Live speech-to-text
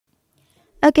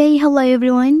Okay, hello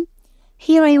everyone.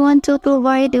 Here I want to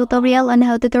provide a tutorial on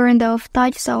how to turn off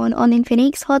touch sound on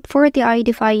Infinix Hot 40i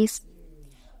device.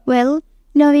 Well,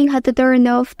 knowing how to turn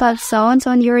off touch sounds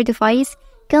on your device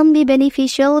can be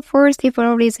beneficial for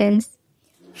several reasons.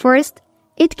 First,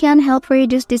 it can help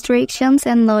reduce distractions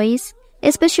and noise,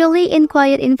 especially in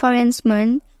quiet environments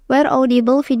where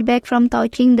audible feedback from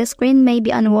touching the screen may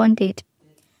be unwanted.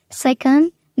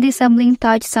 Second, disabling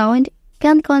touch sound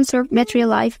can conserve battery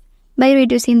life by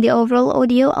reducing the overall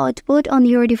audio output on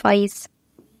your device.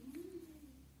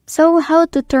 So how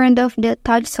to turn off the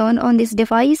touch sound on this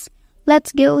device?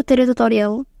 Let's go to the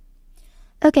tutorial.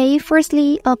 Okay,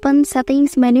 firstly, open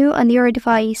Settings menu on your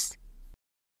device.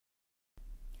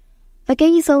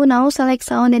 Okay, so now select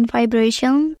Sound and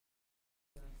Vibration.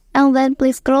 And then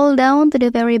please scroll down to the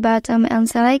very bottom and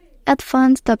select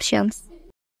Advanced Options.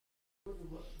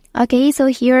 Okay, so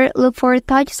here look for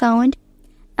touch sound.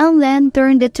 And then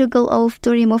turn the toggle off to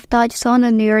remove touch sound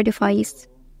on your device.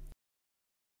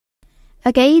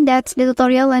 Okay, that's the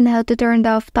tutorial on how to turn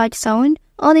off touch sound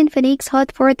on Infinix Hot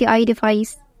 40i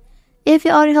device. If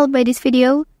you are helped by this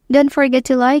video, don't forget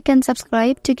to like and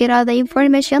subscribe to get other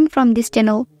information from this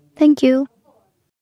channel. Thank you.